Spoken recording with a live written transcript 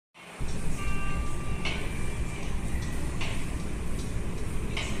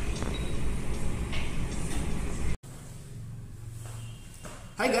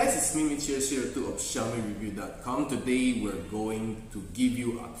Hi guys, it's me Mitch02 of XiaomiReview.com. Today we're going to give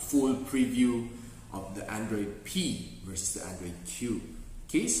you a full preview of the Android P versus the Android Q.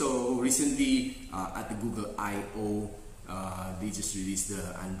 Okay, so recently at the Google I/O, they just released the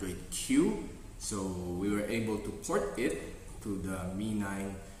Android Q. So we were able to port it to the Mi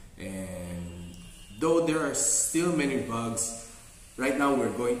 9, and though there are still many bugs, right now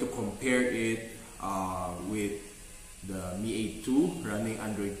we're going to compare it with the Mi 8 2 running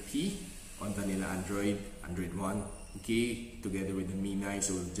Android P on vanilla Android 1, okay, together with the Mi 9.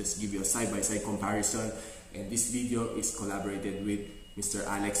 So we'll just give you a side-by-side comparison, and this video is collaborated with Mr.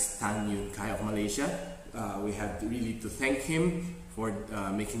 Alex Tan Yun Kai of Malaysia. We have really to thank him for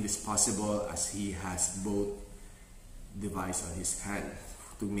making this possible, as he has both devices on his hand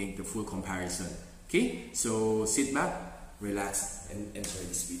to make the full comparison. Okay, so sit back, relax, and enjoy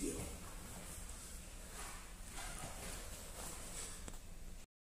this video.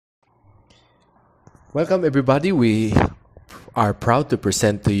 Welcome everybody. We are proud to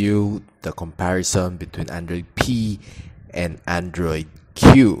present to you the comparison between Android P and Android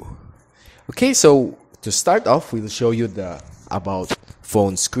Q. Okay, so to start off, we'll show you the about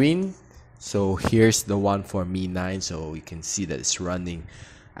phone screen. So here's the one for Mi 9, so you can see that it's running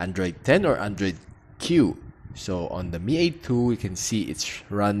Android 10 or Android Q. So on the Mi 8 2, you can see it's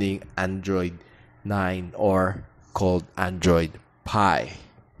running Android 9, or called Android Pie.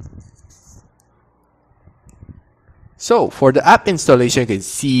 So for the app installation, you can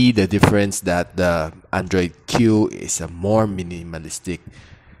see the difference that the Android Q is a more minimalistic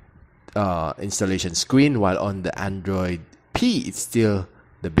installation screen, while on the Android P, it's still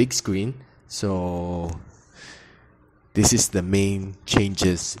the big screen. So this is the main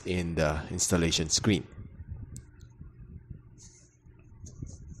changes in the installation screen.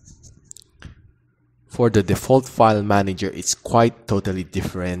 For the default file manager, it's quite totally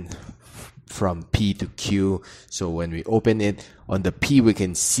different from P to Q. So when we open it on the P, we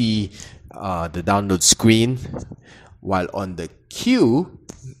can see the download screen, while on the Q,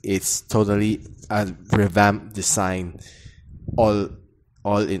 it's totally a revamped design all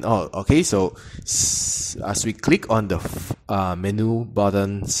in all. Okay, so as we click on the menu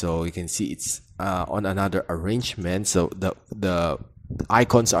button, so you can see it's on another arrangement. So the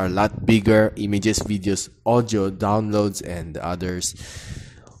icons are a lot bigger: images, videos, audio, downloads, and others.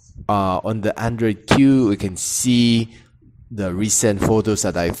 On the Android Q, we can see the recent photos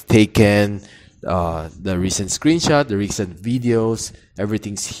that I've taken, the recent screenshot, the recent videos.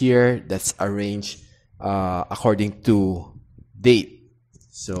 Everything's here. That's arranged according to date.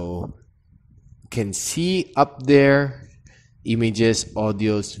 So you can see up there images,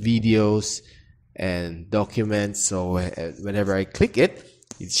 audios, videos, and documents. So whenever I click it,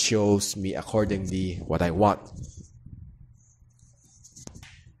 it shows me accordingly what I want.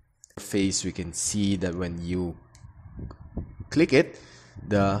 Face, we can see that when you click it,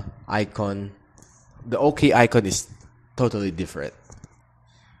 the icon, the OK icon, is totally different.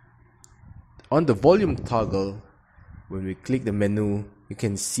 On the volume toggle, when we click the menu, you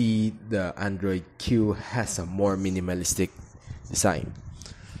can see the Android Q has a more minimalistic design.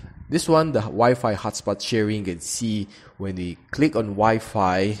 This one, the Wi-Fi hotspot sharing, you can see when we click on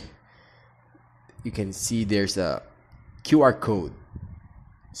Wi-Fi, you can see there's a QR code.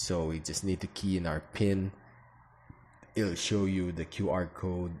 So we just need to key in our PIN. It'll show you the QR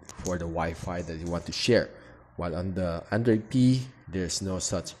code for the Wi-Fi that you want to share. While on the Android P, there's no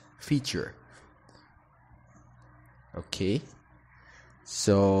such feature. Okay.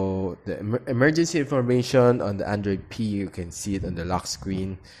 So the emergency information on the Android P, you can see it on the lock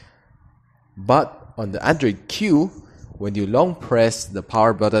screen. But on the Android Q, when you long press the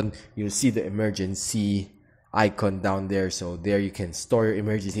power button, you'll see the emergency icon down there. So there you can store your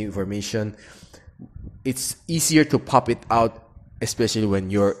emergency information. It's easier to pop it out, especially when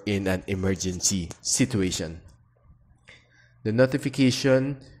you're in an emergency situation. The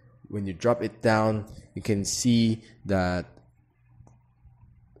notification, when you drop it down, you can see that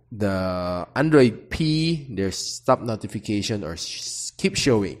the Android P, there's stop notification or keep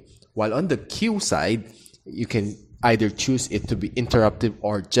showing, while on the Q side, you can either choose it to be interruptive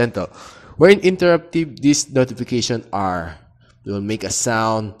or gentle. Where in interruptive, these notifications will make a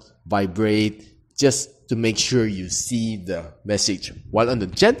sound, vibrate, just to make sure you see the message. While on the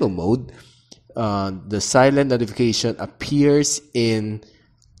gentle mode, the silent notification appears in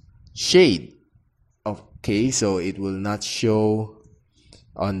shade. Okay, so it will not show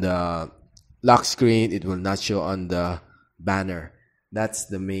on the lock screen, it will not show on the banner. That's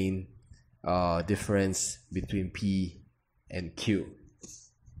the main difference between P and Q.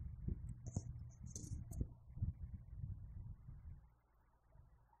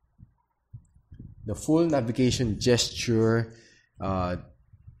 the full navigation gesture on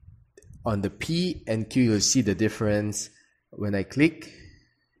the P and Q. You'll see the difference when I click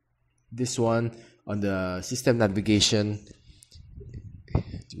this one on the system navigation.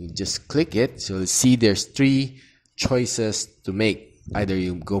 You just click it, so you'll see there's 3 choices to make. Either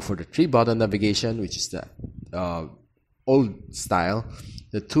you go for the 3-button navigation, which is the old style.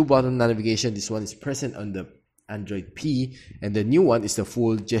 The 2-button navigation, this one is present on the Android P, and the new one is the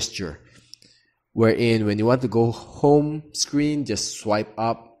full gesture, wherein when you want to go home screen, just swipe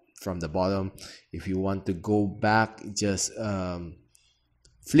up from the bottom. If you want to go back, just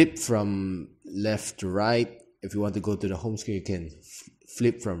flip from left to right. If you want to go to the home screen, you can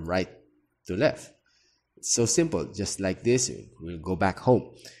flip from right to left. It's so simple. Just like this, we'll go back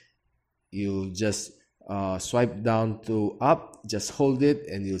home. You just swipe down to up, just hold it,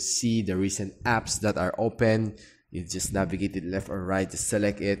 and you'll see the recent apps that are open. You just navigate it left or right, just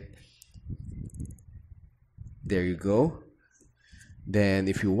select it. There you go. Then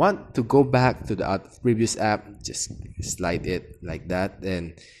if you want to go back to the previous app, just slide it like that,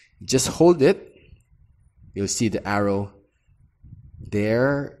 and just hold it. You'll see the arrow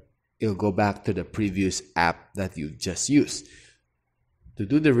there. It'll go back to the previous app that you just used. To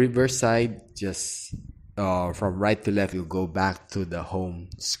do the reverse side, just from right to left, you'll go back to the home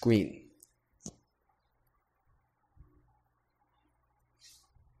screen.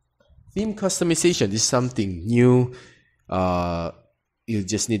 Theme customization, this is something new. You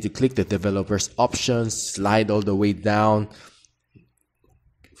just need to click the developer's options, slide all the way down.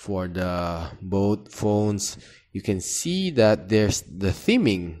 For the both phones, you can see that there's the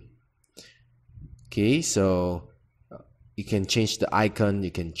theming. Okay, so you can change the icon,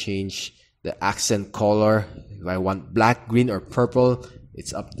 you can change the accent color. If I want black, green, or purple,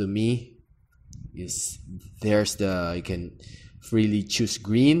 it's up to me. There's the, you can freely choose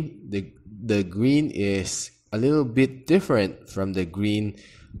green. The green is a little bit different from the green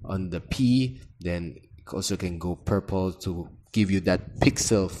on the P. Then you also can go purple to give you that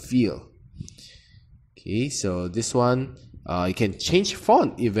pixel feel. Okay, so this one, you can change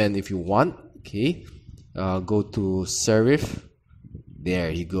font even if you want. Okay, go to serif. There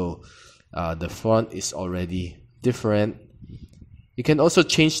you go. The font is already different. You can also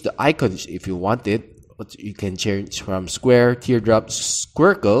change the icons if you want it. You can change from square, teardrop,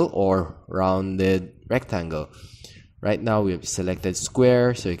 squircle, or rounded rectangle. Right now we have selected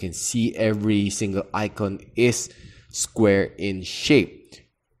square, so you can see every single icon is square in shape,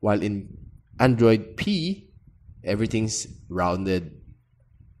 while in Android P everything's rounded.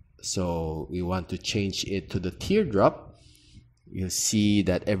 So we want to change it to the teardrop. You'll see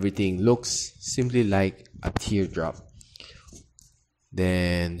that everything looks simply like a teardrop.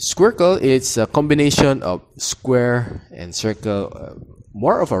 Then squircle, it's a combination of square and circle,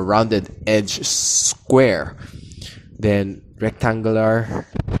 more of a rounded edge square. Then rectangular,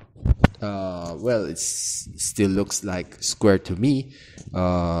 well, it still looks like square to me.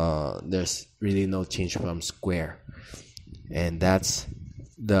 There's really no change from square. And that's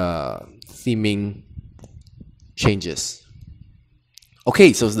the theming changes.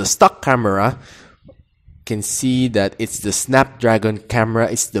 Okay, so the stock camera, can see that it's the Snapdragon camera.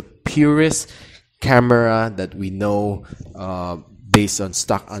 It's the purest camera that we know based on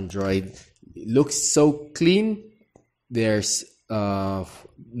stock Android. It looks so clean. There's no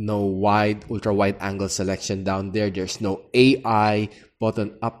ultra wide angle selection down there. There's no AI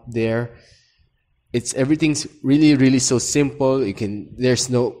button up there. Everything's really so simple. There's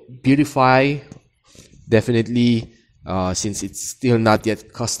no beautify, definitely, since it's still not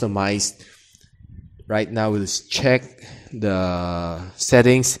yet customized. Right now, we'll check the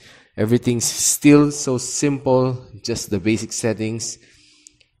settings. Everything's still so simple, just the basic settings.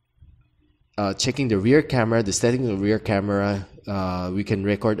 Checking the rear camera, the setting of the rear camera, we can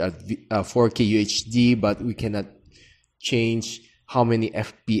record at 4K UHD, but we cannot change how many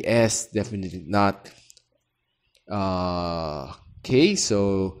FPS, definitely not. Okay,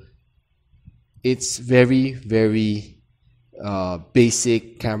 so it's very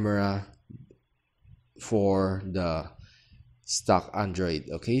basic camera for the stock Android.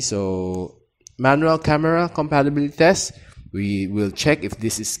 Okay, so manual camera compatibility test, we will check if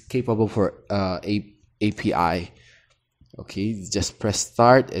this is capable for API. Okay, just press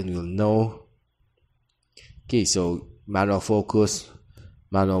start and we'll know. Okay, so manual focus,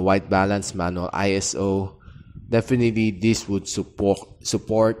 manual white balance, manual ISO. Definitely this would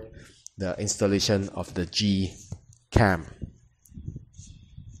support the installation of the G cam.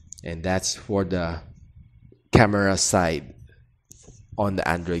 And that's for the camera side on the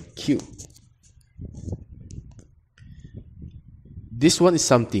Android Q. this one is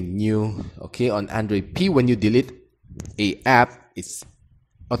something new. Okay, on Android P, when you delete a app, it's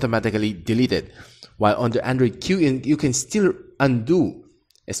automatically deleted, while on the Android Q, you can still undo,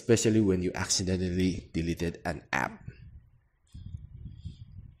 especially when you accidentally deleted an app.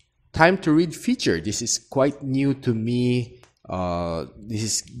 Time to read feature. This is quite new to me.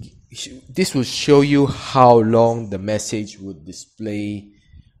 This will show you how long the message would display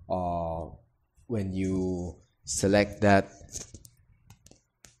when you select that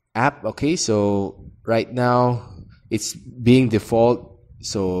app. Okay, so right now it's being default.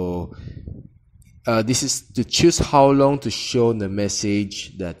 So this is to choose how long to show the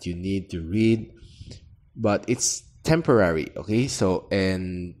message that you need to read, but it's temporary. Okay, so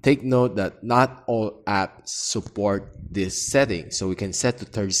and take note that not all apps support this setting. So we can set to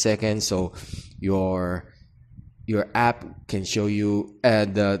 30 seconds, so your app can show you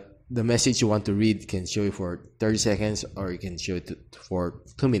the message you want to read can show you for 30 seconds, or you can show it for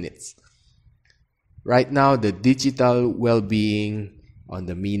 2 minutes. Right now, the digital well-being on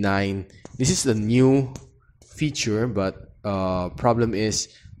the Mi 9, this is a new feature, but problem is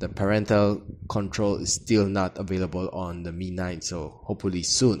the parental control is still not available on the Mi 9, so hopefully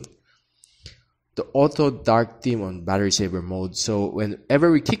soon. The auto dark theme on battery saver mode, so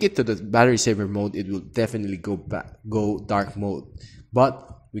whenever we kick it to the battery saver mode, it will definitely go dark mode, but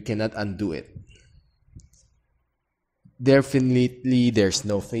we cannot undo it. Definitely there's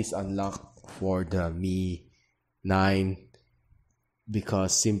no face unlock for the Mi 9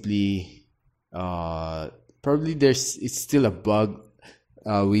 because simply probably it's still a bug.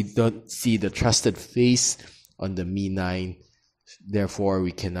 We don't see the trusted face on the Mi 9, therefore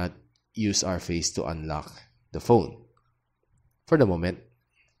we cannot use our face to unlock the phone for the moment.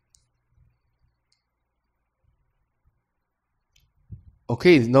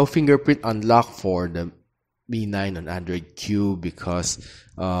 Okay, no fingerprint unlock for the Mi 9 on Android Q because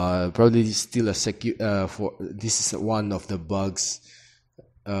probably still a this is one of the bugs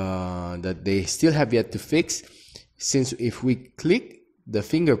that they still have yet to fix, since if we click the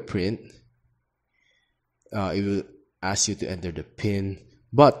fingerprint, it will ask you to enter the PIN,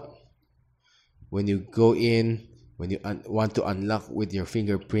 but when you go in, when you want to unlock with your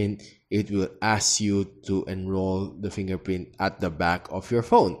fingerprint, it will ask you to enroll the fingerprint at the back of your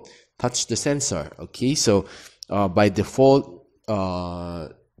phone. Touch the sensor. Okay, so by default,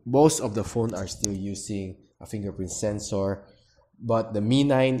 most of the phones are still using a fingerprint sensor, but the Mi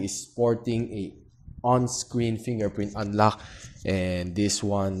 9 is sporting a on-screen fingerprint unlock, and this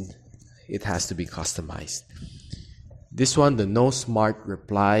one, it has to be customized. This one, the no smart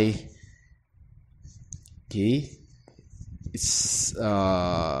reply. Okay, it's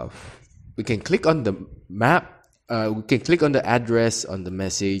we can click on the map, we can click on the address on the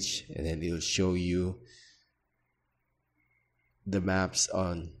message, and then it will show you the maps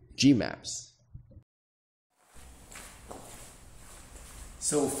on Gmaps.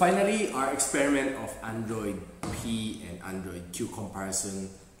 So finally, our experiment of Android P and Android Q comparison,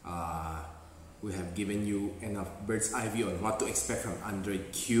 we have given you enough bird's eye view on what to expect from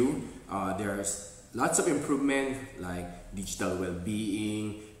Android Q. There's lots of improvement like digital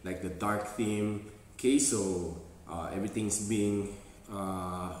well-being, like the dark theme. Okay, so everything's being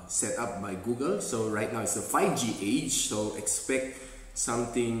set up by Google. So right now it's a 5G age, so expect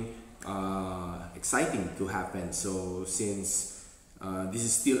something exciting to happen. So since this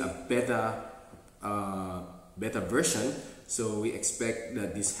is still a beta version, so we expect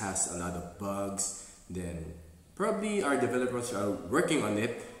that this has a lot of bugs. Then probably our developers are working on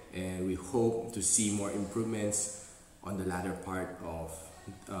it, and we hope to see more improvements on the latter part of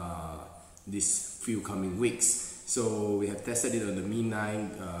these few coming weeks. So we have tested it on the Mi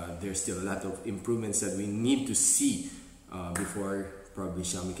 9. There's still a lot of improvements that we need to see before probably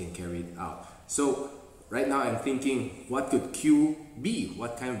Xiaomi can carry it out. So right now I'm thinking, what could Q be?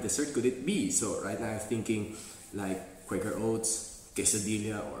 What kind of dessert could it be? So right now I'm thinking like Quaker Oats,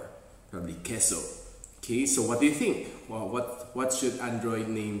 quesadilla, or probably queso. Okay, so what do you think? Well, what should Android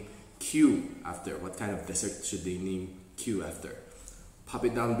name Q after? What kind of dessert should they name Q after? Pop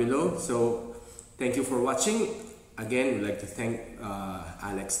it down below. So thank you for watching. Again, we'd like to thank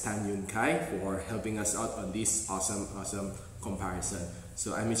Alex Tan Yun Kai for helping us out on this awesome comparison.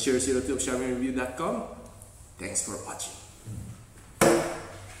 So I'm Mr. 02 of XiaomiReview.com. Thanks for watching.